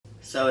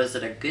So is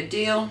it a good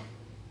deal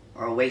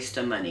or a waste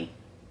of money?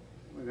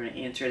 We're going to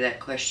answer that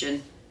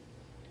question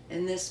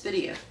in this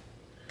video.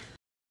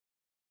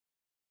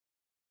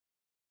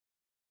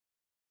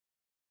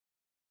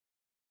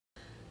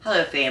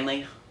 Hello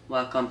family,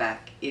 welcome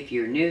back. If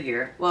you're new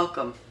here,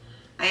 welcome.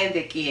 I am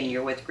Vicki and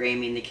you're with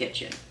Grammy in the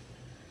Kitchen.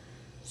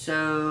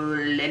 So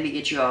let me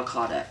get you all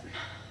caught up.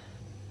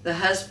 The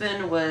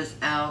husband was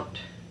out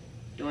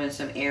doing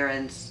some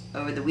errands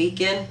over the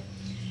weekend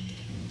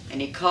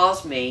and he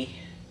calls me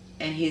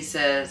and he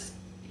says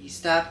he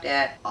stopped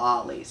at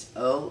Ollie's,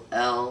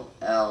 O-L-L-I-E-S.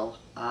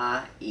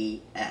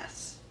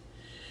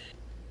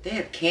 They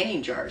have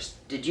canning jars.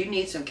 Did you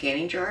need some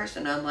canning jars?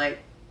 And I'm like,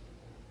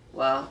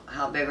 well,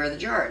 how big are the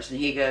jars? And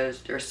he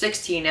goes, they're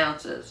 16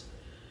 ounces,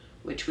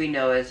 which we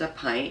know is a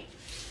pint.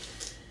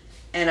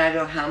 And I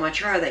go, how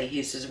much are they?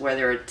 He says, well,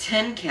 they're a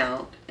 10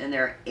 count and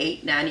they're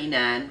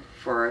 $8.99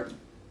 for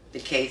the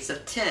case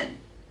of 10.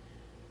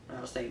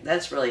 I was like,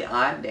 that's really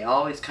odd. They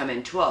always come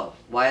in 12.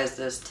 Why is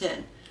this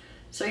 10?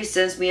 So he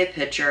sends me a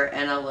picture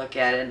and I look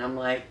at it and I'm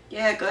like,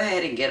 yeah, go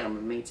ahead and get them.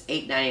 I mean, it's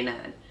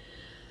 $8.99.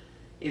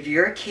 If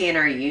you're a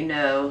canner, you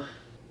know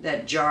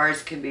that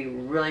jars can be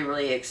really,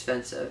 really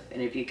expensive.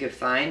 And if you could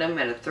find them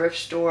at a thrift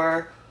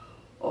store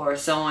or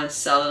someone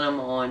selling them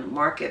on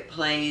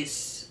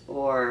Marketplace,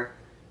 or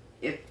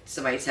if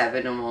somebody's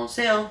having them on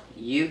sale,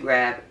 you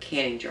grab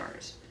canning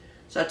jars.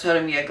 So I told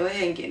him, yeah, go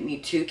ahead and get me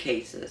 2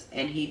 cases.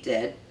 And he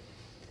did.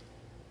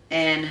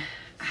 And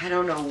I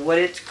don't know what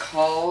it's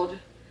called.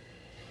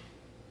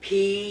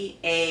 P-A-K-S-H.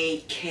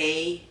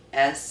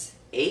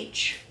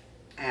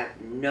 I have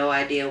no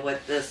idea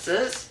what this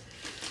is.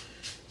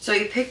 So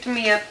he picked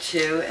me up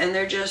 2, and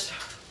they're just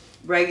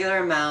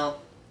regular mouth,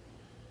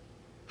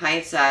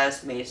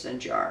 pint-sized mason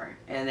jar.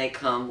 And they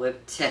come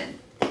with 10.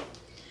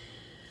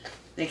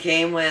 They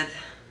came with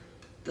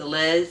the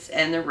lids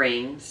and the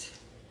rings.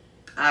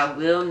 I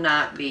will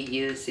not be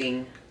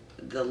using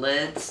the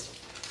lids.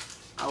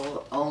 I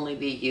will only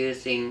be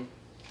using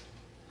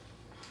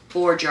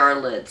 4-jar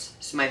lids.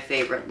 It's my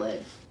favorite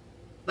lid.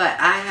 But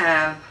I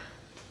have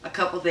a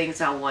couple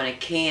things I want to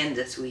can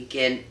this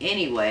weekend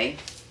anyway.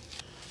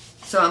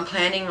 So I'm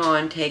planning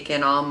on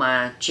taking all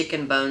my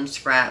chicken bone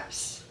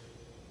scraps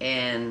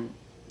and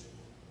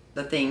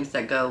the things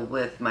that go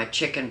with my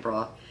chicken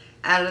broth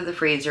out of the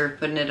freezer,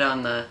 putting it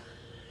on the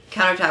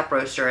countertop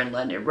roaster and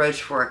letting it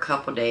roast for a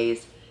couple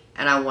days.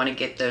 And I want to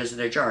get those in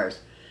the jars.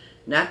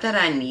 Not that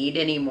I need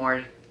any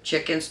more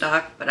chicken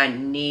stock, but I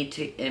need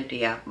to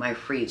empty out my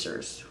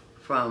freezers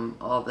from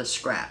all the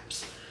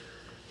scraps.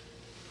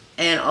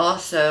 And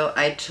also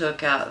I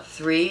took out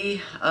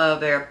 3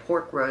 of our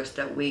pork roast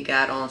that we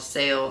got on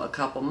sale a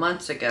couple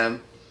months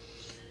ago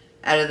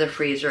out of the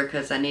freezer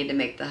because I need to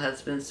make the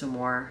husband some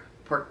more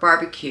pork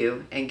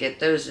barbecue and get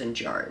those in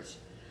jars.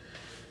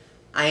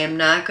 I am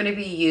not going to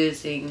be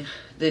using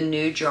the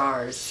new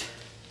jars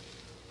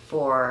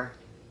for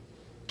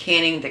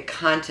canning the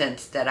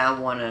contents that I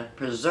want to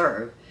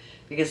preserve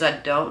because I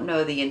don't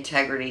know the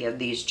integrity of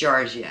these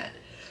jars yet.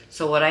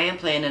 So what I am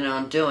planning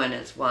on doing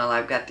is, while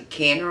I've got the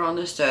canner on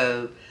the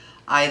stove,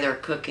 either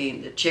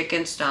cooking the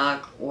chicken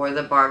stock or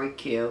the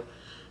barbecue,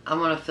 I'm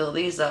going to fill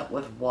these up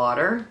with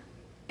water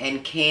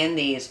and can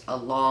these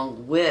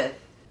along with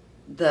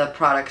the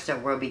products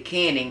that we'll be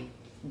canning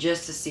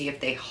just to see if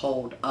they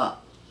hold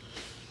up.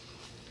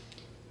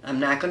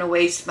 I'm not going to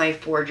waste my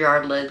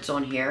 4-jar lids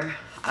on here.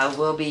 I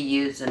will be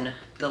using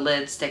the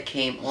lids that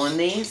came on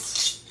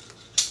these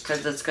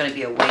because it's going to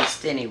be a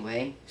waste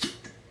anyway.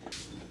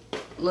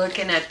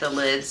 Looking at the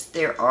lids,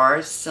 there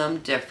are some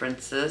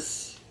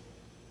differences.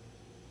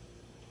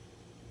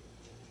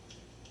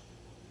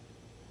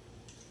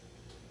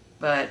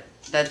 But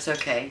that's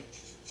okay.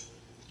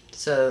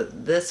 So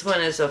this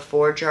one is a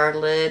 4-jar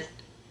lid,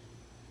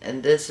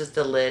 and this is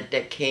the lid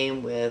that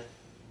came with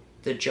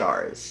the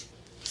jars.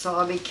 So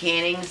I'll be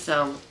canning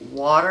some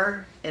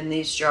water in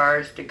these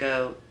jars to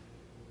go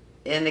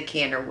in the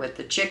canner with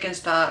the chicken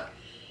stock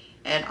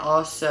and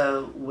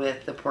also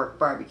with the pork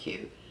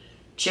barbecue.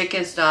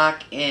 Chicken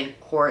stock in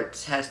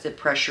quarts has to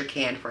pressure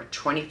can for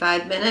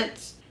 25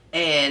 minutes,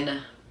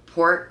 and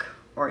pork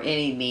or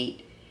any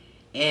meat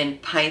in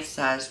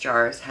pint-sized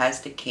jars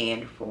has to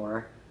can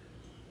for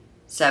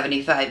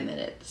 75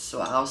 minutes. So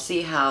I'll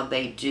see how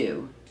they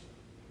do,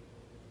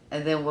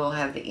 and then we'll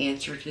have the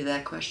answer to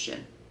that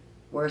question.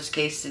 Worst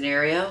case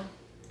scenario,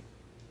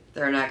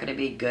 they're not going to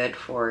be good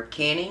for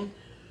canning,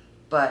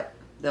 but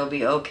they'll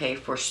be okay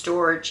for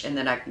storage, and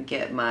then I can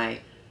get my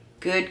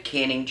good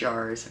canning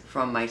jars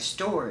from my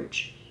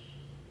storage,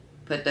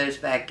 put those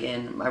back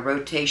in my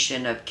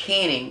rotation of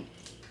canning,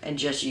 and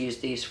just use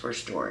these for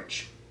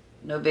storage.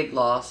 No big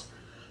loss.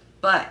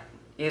 But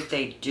if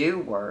they do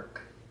work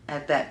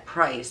at that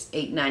price,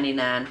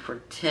 $8.99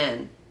 for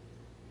 10,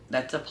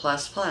 that's a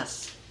plus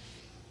plus.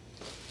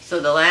 So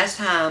the last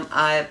time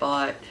I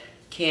bought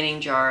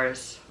canning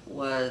jars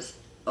was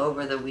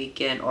over the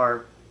weekend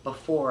or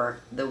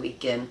before the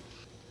weekend.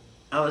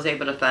 I was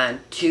able to find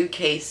 2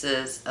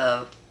 cases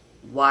of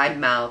wide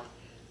mouth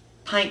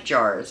pint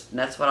jars, and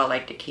that's what I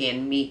like to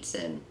can meats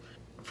in,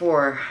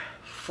 for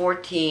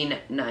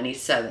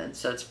 $14.97.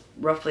 So it's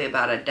roughly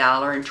about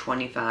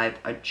 $1.25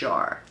 a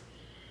jar.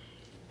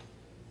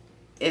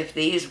 If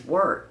these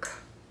work,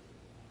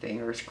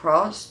 fingers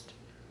crossed,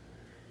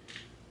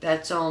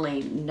 that's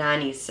only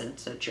 90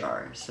 cents a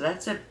jar. So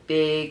that's a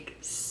big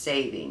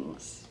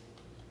savings.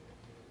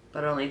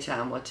 But only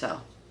time will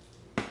tell.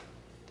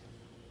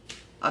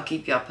 I'll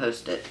keep y'all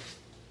posted.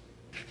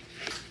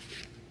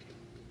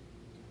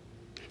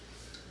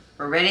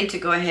 We're ready to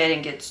go ahead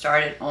and get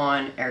started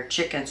on our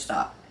chicken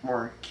stock.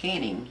 We're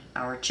canning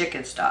our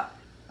chicken stock.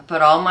 I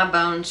put all my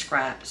bone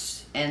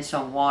scraps in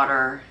some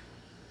water,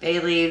 bay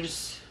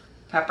leaves,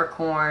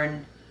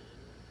 peppercorn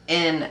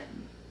in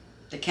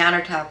the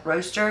countertop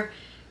roaster,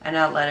 and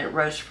I let it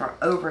roast for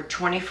over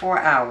 24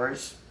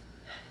 hours.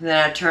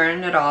 Then I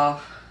turned it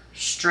off,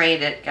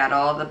 strained it, got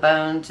all the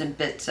bones and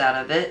bits out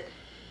of it.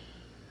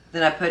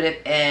 Then I put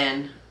it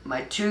in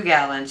my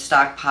 2-gallon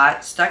stock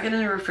pot, stuck it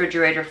in the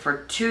refrigerator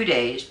for 2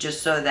 days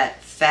just so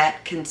that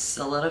fat can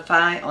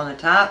solidify on the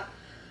top.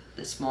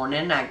 This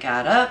morning I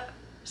got up,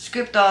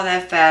 scooped all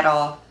that fat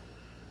off,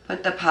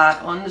 put the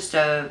pot on the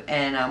stove,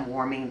 and I'm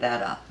warming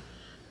that up.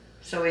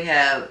 So we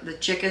have the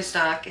chicken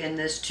stock in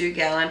this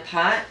 2-gallon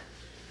pot.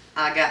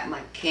 I got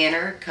my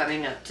canner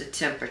coming up to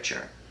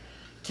temperature.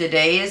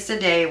 Today is the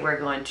day we're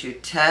going to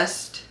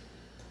test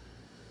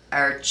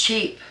our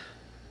cheap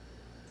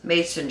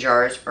mason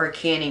jars or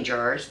canning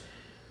jars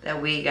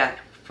that we got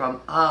from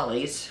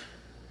Ollie's,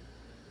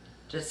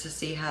 just to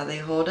see how they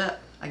hold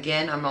up.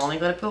 Again, I'm only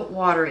going to put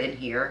water in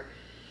here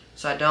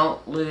so I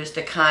don't lose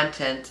the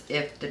contents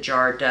if the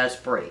jar does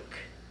break.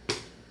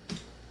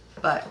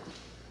 But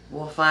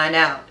we'll find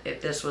out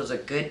if this was a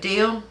good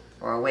deal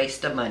or a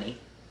waste of money.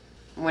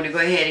 I'm going to go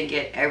ahead and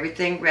get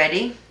everything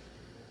ready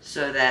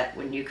so that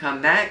when you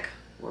come back,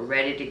 we're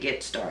ready to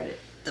get started.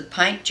 The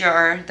pint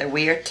jar that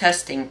we are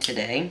testing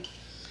today,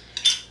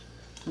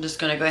 I'm just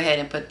going to go ahead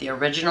and put the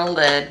original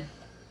lid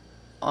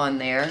on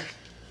there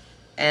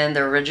and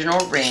the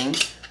original ring,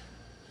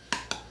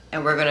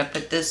 and we're going to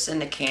put this in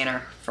the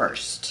canner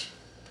first.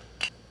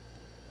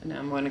 And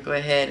I'm going to go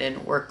ahead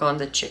and work on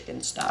the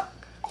chicken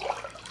stock.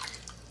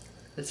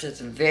 This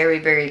is very,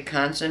 very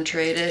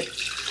concentrated.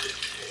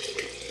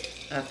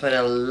 I put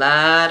a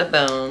lot of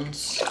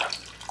bones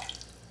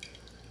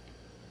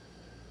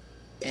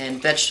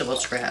and vegetable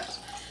scraps.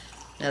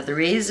 Now the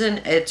reason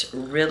it's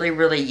really,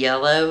 really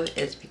yellow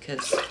is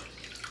because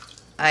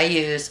I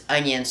use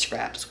onion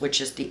scraps, which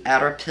is the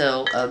outer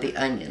peel of the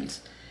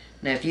onions.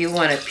 Now if you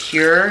want a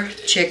pure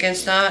chicken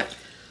stock,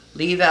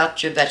 leave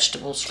out your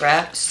vegetable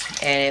scraps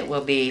and it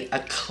will be a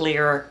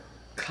clear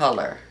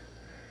color.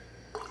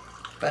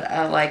 But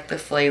I like the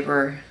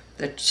flavor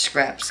the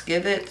scraps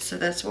give it, so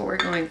that's what we're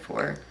going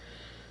for.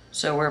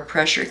 So we're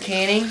pressure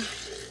canning.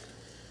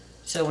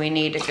 So we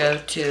need to go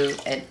to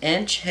 1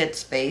 inch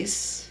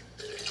headspace,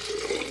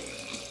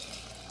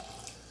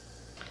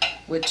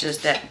 which is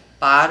that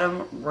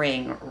bottom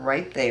ring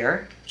right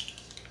there.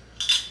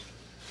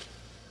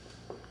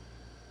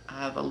 I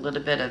have a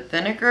little bit of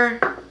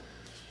vinegar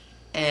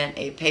and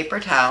a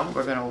paper towel.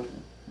 We're going to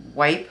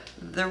wipe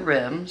the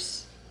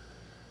rims.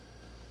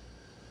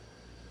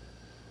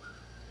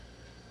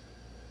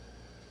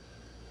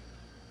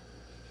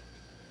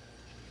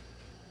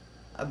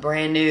 A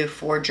brand new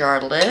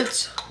 4-jar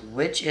lids,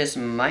 which is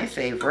my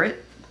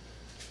favorite.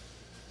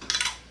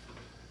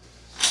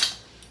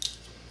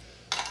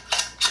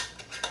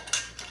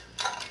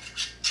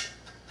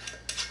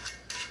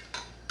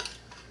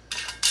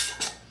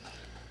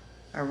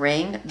 A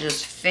ring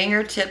just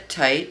fingertip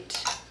tight.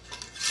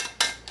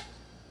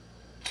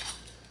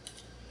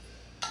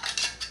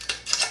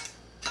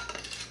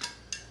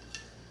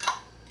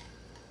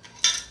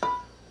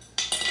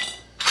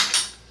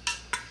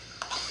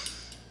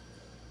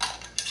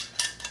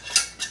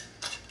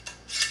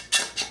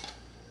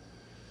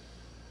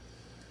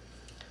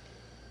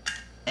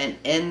 And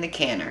in the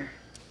canner.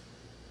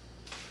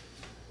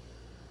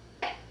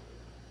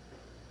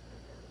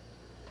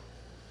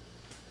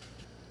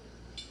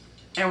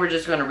 And we're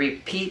just going to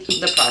repeat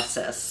the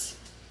process.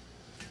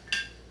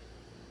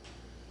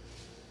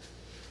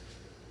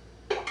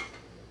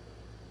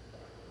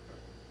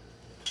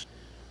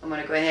 I'm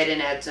going to go ahead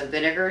and add some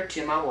vinegar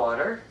to my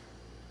water.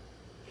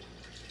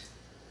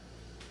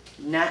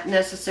 Not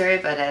necessary,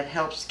 but it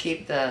helps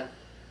keep the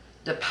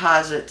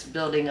deposits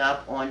building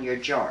up on your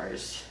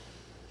jars.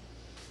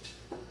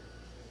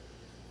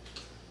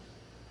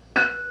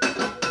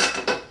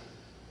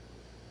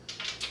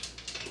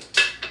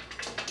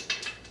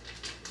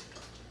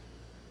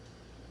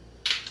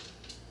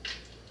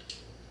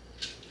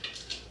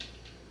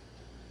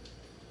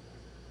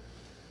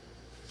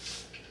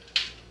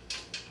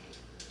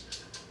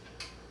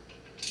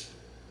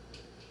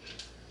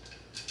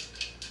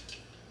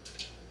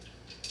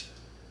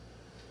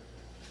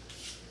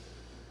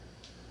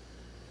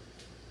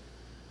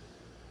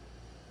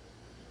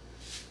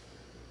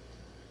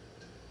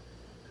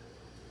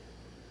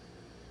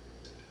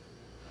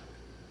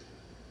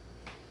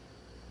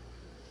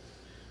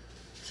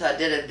 So I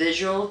did a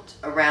visual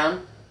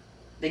around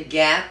the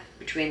gap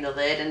between the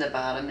lid and the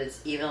bottom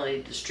is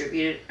evenly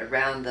distributed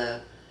around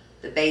the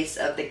base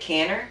of the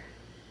canner.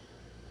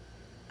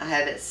 I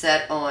have it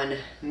set on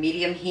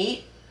medium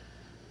heat,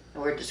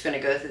 and we're just going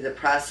to go through the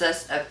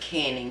process of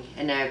canning.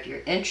 And now if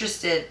you're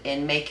interested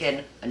in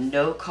making a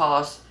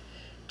no-cost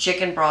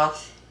chicken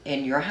broth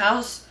in your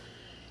house,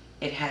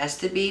 it has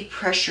to be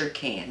pressure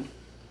can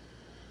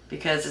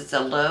because it's a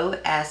low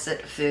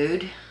acid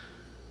food.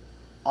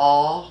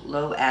 All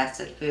low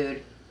acid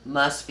food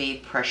must be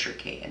pressure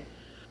can.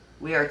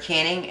 We are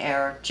canning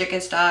our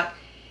chicken stock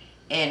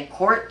in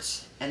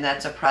quarts, and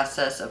that's a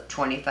process of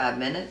 25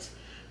 minutes.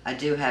 I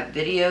do have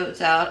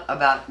videos out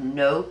about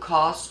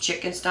no-cost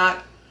chicken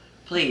stock.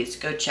 Please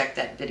go check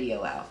that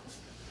video out.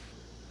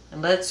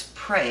 And let's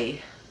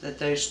pray that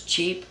those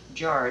cheap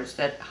jars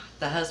that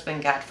the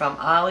husband got from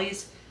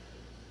Ollie's,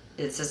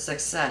 it's a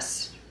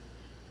success.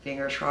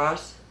 Fingers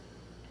crossed.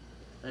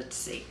 Let's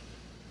see.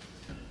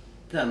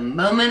 The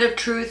moment of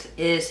truth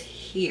is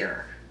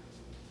here.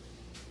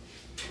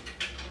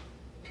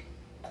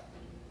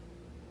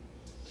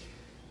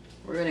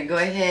 We're going to go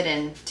ahead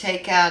and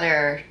take out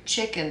our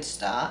chicken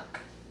stock.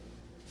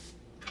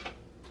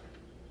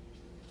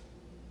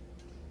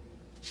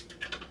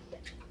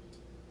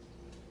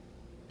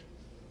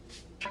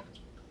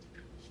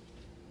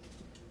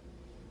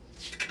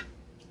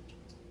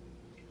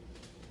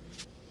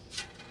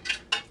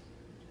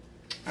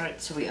 Alright,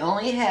 so we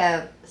only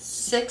have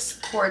 6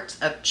 quarts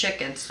of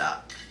chicken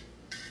stock.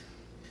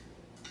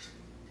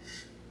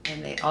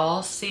 And they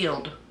all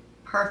sealed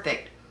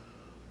perfect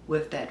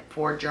with that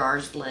 4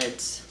 jars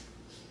lids.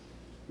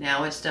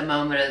 Now it's the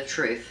moment of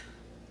truth.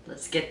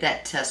 Let's get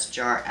that test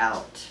jar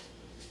out.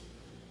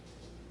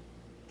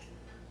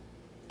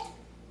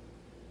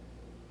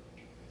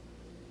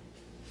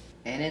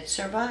 And it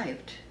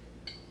survived.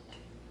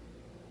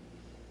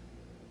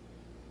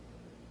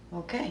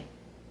 Okay.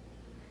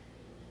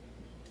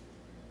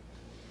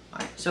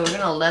 Alright, so we're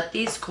going to let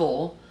these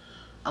cool.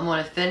 I'm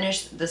going to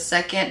finish the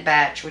second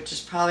batch, which is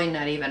probably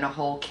not even a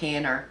whole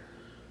canner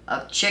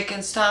of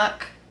chicken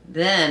stock.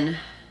 Then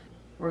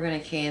we're going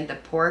to can the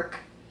pork,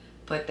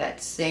 put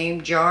that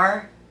same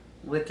jar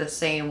with the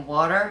same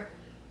water,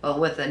 but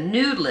with a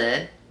new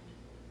lid,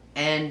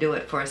 and do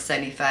it for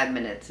 75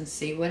 minutes and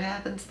see what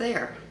happens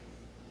there.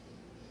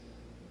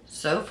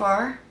 So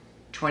far,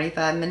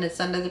 25 minutes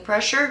under the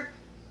pressure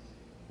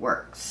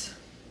works.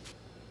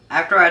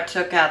 After I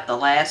took out the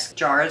last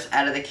jars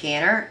out of the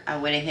canner, I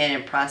went ahead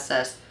and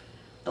processed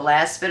the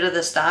last bit of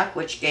the stock,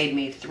 which gave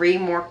me 3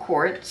 more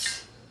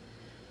quarts.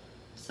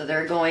 So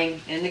they're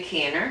going in the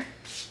canner.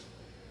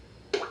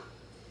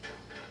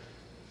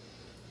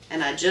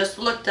 And I just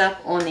looked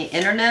up on the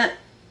internet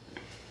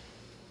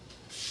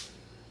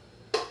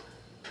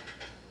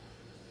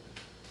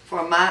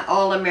for my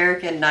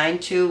All-American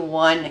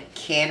 921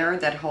 canner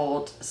that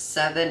holds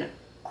 7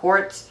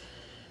 quarts.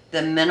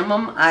 The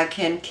minimum I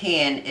can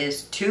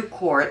is 2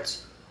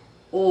 quarts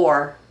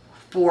or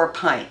 4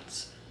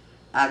 pints.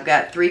 I've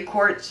got 3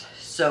 quarts,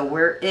 so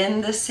we're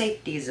in the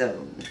safety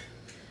zone.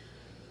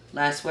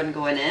 Last one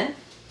going in.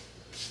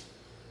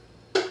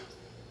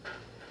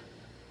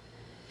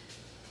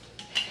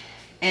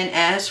 And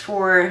as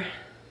for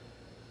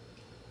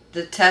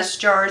the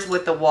test jars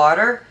with the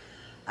water,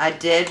 I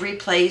did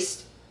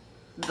replace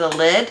the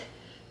lid,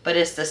 but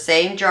it's the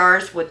same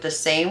jars with the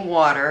same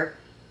water,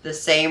 the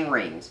same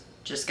rings.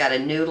 Just got a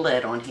new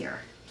lid on here.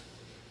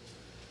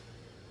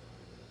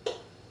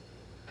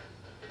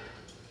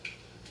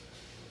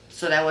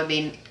 So that would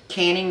be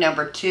canning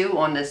number 2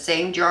 on the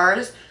same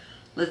jars.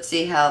 Let's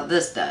see how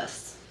this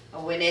does. I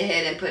went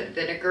ahead and put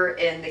vinegar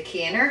in the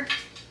canner.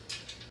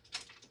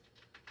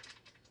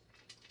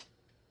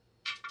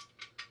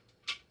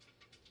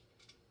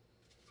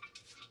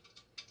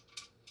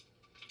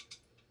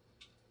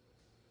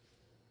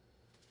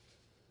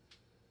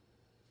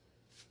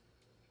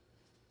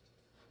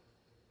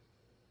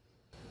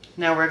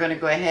 Now we're going to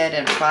go ahead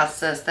and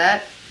process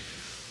that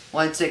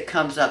once it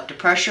comes up to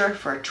pressure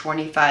for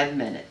 25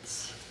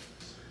 minutes.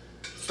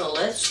 So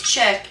let's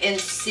check and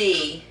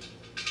see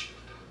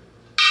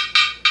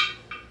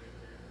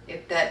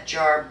if that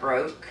jar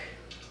broke.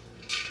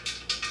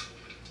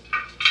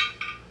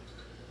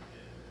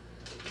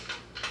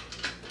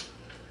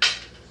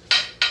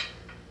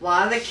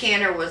 While the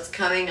canner was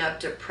coming up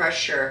to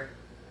pressure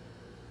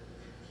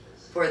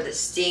for the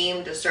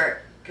steam to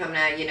start coming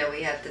out, you know,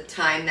 we have to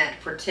time that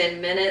for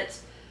 10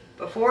 minutes.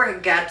 Before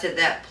it got to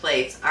that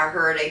place, I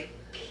heard a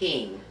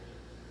ping.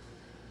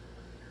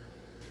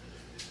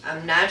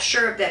 I'm not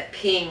sure if that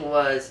ping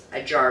was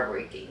a jar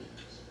breaking,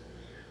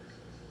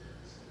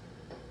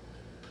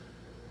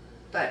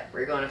 but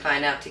we're going to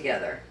find out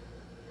together.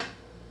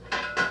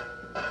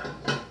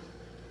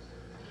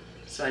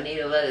 So I need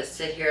to let it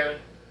sit here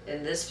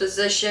in this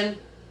position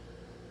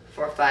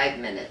for 5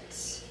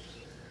 minutes.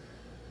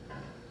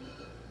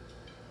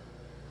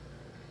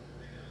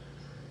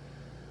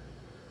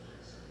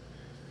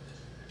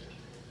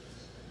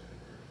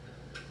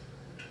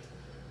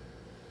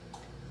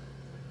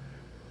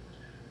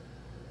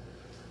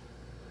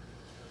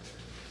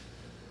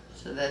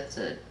 So that's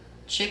a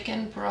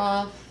chicken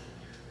broth.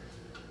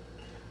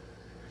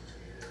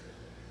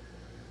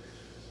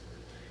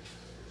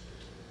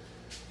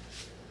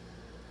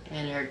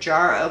 And our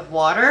jar of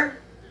water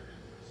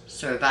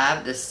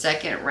survived the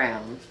second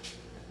round.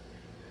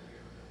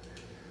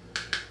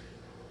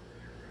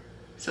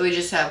 So we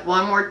just have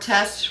one more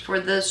test for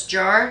this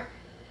jar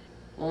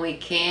when we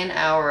can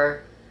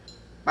our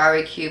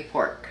barbecue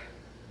pork.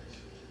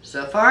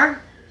 So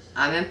far,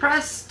 I'm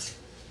impressed.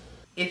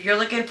 If you're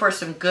looking for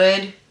some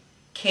good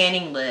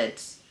canning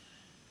lids,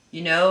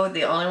 you know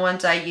the only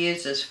ones I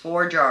use is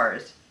 4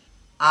 jars.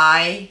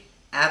 I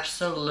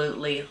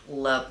absolutely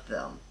love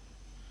them.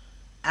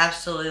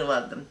 Absolutely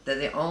love them. They're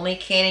the only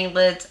canning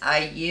lids I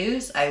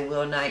use. I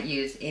will not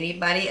use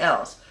anybody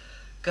else.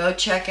 Go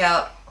check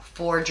out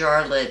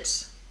 4Jar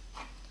Lids.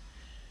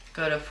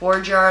 Go to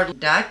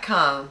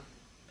 4jar.com.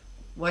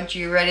 Once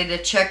you're ready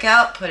to check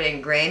out, put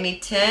in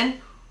Grammy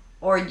 10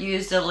 or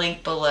use the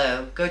link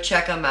below. Go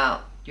check them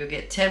out. You'll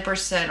get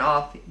 10%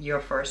 off your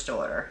first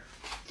order.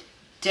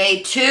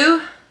 Day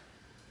 2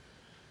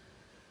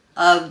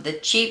 of the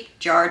cheap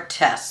jar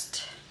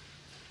test.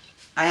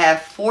 I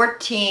have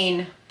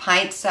 14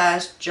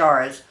 pint-sized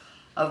jars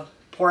of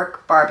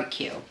pork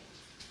barbecue.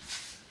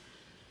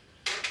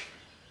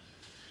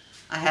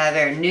 I have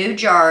our new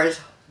jars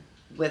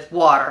with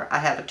water. I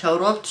have a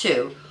total of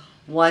 2.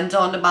 One's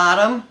on the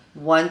bottom,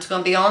 one's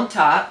going to be on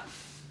top.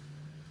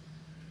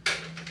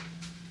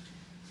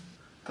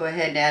 Go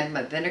ahead and add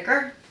my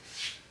vinegar.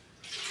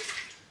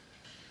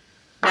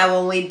 Now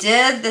when we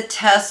did the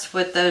test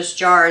with those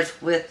jars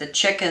with the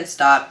chicken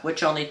stock,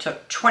 which only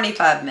took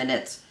 25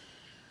 minutes,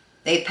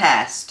 they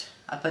passed.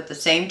 I put the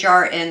same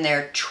jar in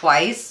there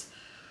twice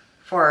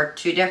for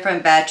 2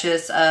 different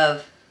batches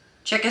of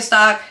chicken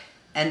stock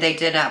and they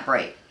did not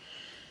break.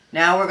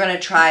 Now we're going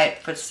to try it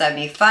for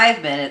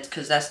 75 minutes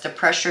because that's the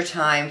pressure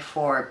time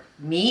for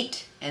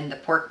meat and the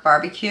pork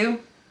barbecue.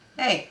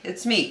 Hey,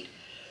 it's meat.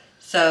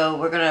 So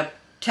we're going to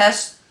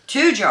test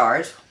 2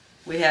 jars.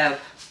 We have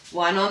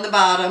one on the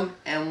bottom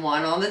and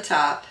one on the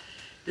top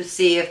to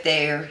see if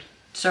they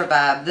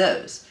survive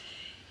those.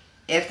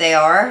 If they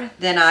are,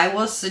 then I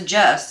will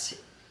suggest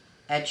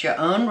at your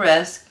own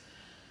risk,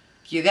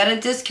 if you got a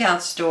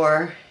discount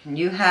store and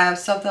you have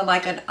something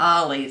like an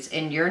Ollie's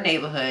in your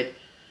neighborhood,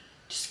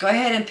 just go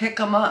ahead and pick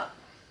them up.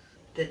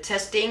 The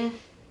testing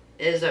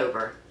is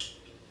over.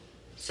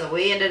 So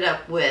we ended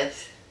up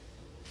with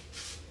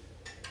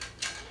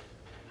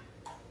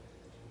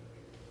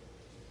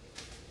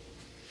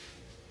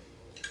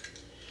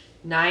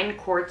 9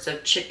 quarts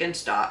of chicken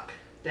stock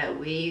that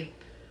we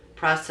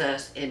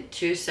processed in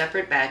 2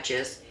 separate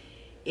batches.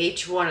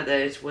 Each one of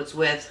those was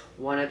with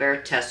one of our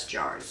test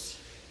jars.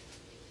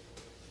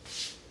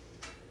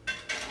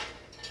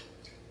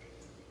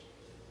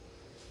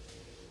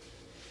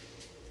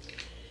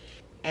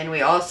 And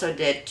we also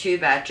did 2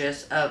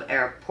 batches of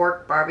our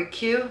pork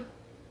barbecue.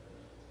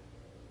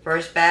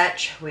 First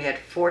batch, we had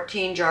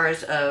 14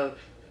 jars of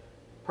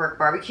pork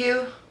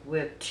barbecue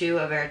with 2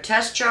 of our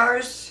test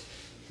jars.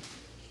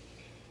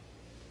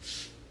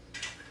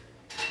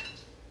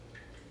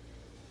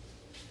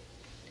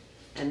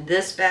 And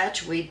this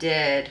batch we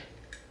did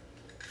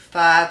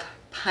 5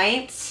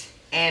 pints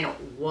and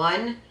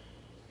 1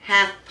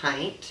 half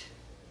pint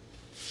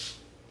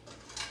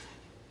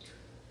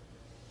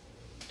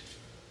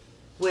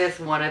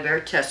with one of our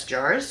test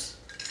jars.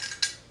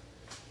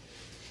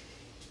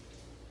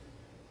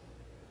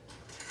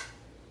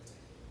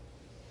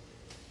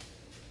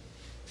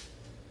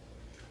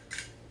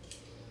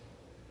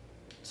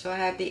 So I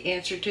have the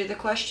answer to the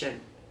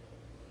question.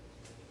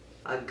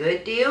 A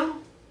good deal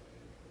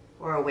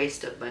or a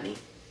waste of money?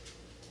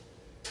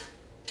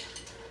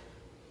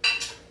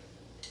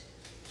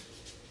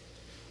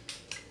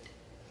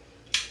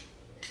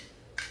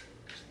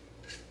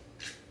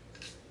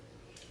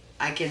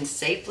 I can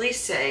safely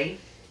say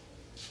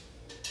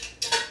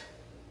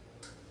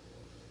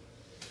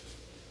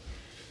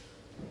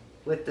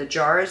with the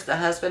jars the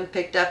husband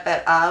picked up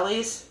at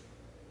Ollie's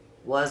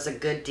was a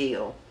good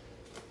deal.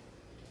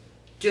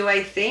 Do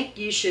I think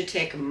you should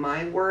take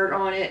my word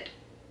on it?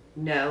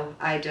 No,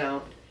 I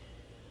don't.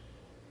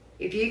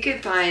 If you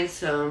could find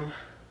some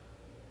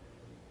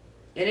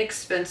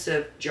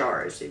inexpensive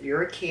jars, if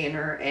you're a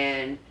canner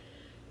and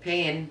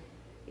paying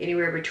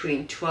anywhere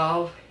between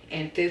 $12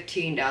 and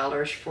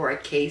 $15 for a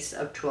case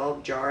of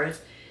 12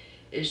 jars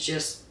is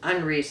just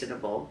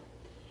unreasonable.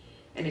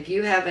 And if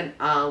you have an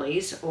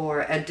Ollie's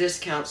or a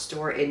discount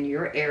store in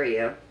your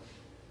area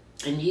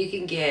and you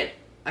can get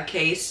a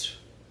case,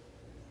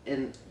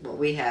 and what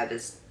we have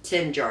is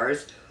 10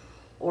 jars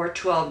or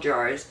 12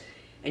 jars,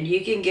 and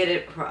you can get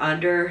it for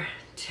under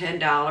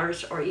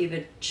 $10 or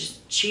even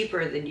just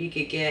cheaper than you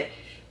could get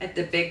at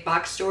the big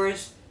box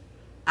stores,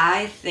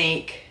 I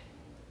think,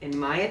 in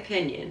my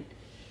opinion,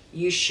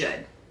 you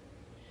should.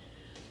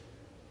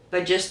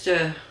 But just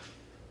to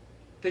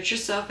put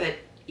yourself at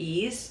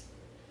ease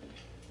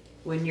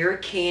when you're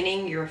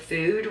canning your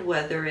food,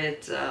 whether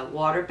it's a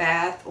water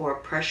bath or a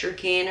pressure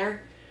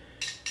canner,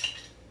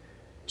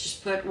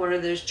 just put one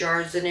of those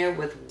jars in there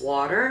with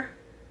water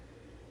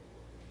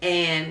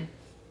and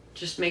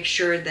just make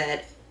sure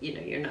that, you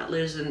know, you're not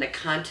losing the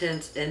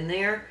contents in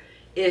there.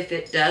 If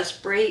it does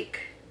break,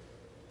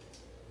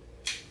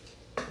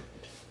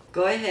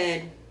 go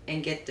ahead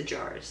and get the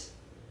jars.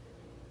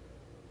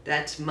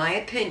 That's my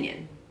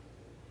opinion.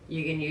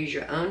 You can use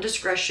your own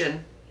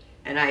discretion,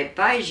 and I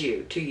advise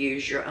you to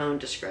use your own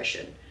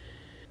discretion.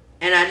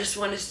 And I just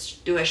want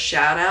to do a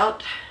shout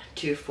out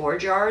to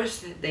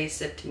 4Jars. They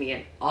sent me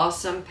an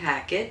awesome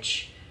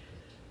package.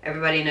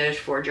 Everybody knows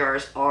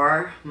 4Jars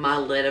are my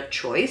lid of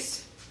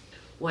choice.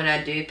 When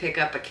I do pick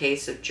up a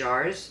case of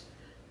jars,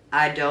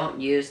 I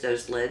don't use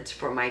those lids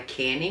for my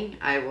canning.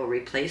 I will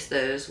replace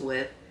those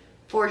with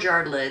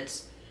 4Jar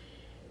lids,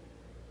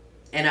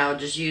 and I'll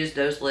just use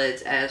those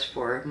lids as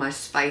for my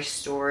spice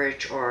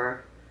storage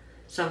or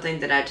something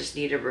that I just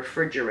need to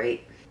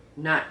refrigerate,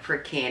 not for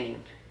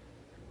canning.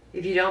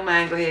 If you don't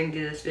mind, go ahead and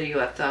give this video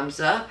a thumbs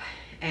up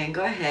and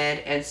go ahead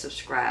and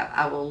subscribe.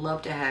 I will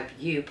love to have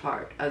you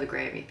part of the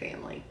Grammy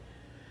family.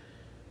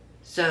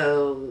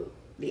 So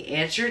the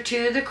answer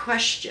to the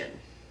question,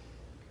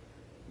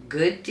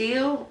 good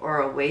deal or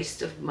a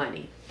waste of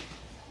money?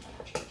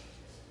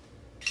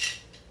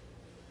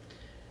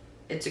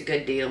 It's a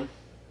good deal.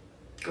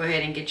 Go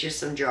ahead and get you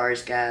some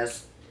jars,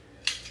 guys.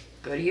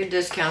 Go to your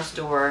discount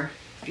store.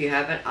 If you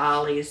have an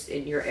Ollie's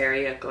in your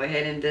area, go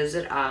ahead and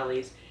visit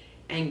Ollie's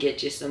and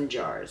get you some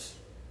jars.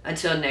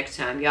 Until next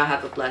time, y'all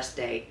have a blessed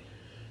day.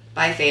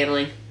 Bye,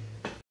 family.